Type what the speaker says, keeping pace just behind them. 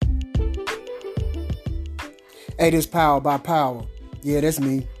Hey, this Power by Power. Yeah, that's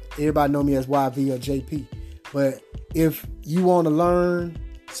me. Everybody know me as YV or JP. But if you want to learn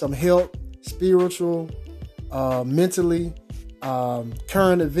some help, spiritual, mentally,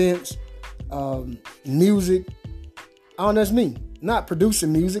 current events, music, that's me. Not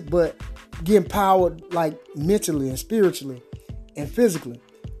producing music, but getting powered like mentally and spiritually and physically.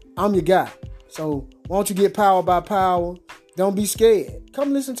 I'm your guy. So why don't you get powered by power? Don't be scared.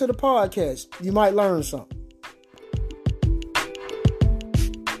 Come listen to the podcast. You might learn something.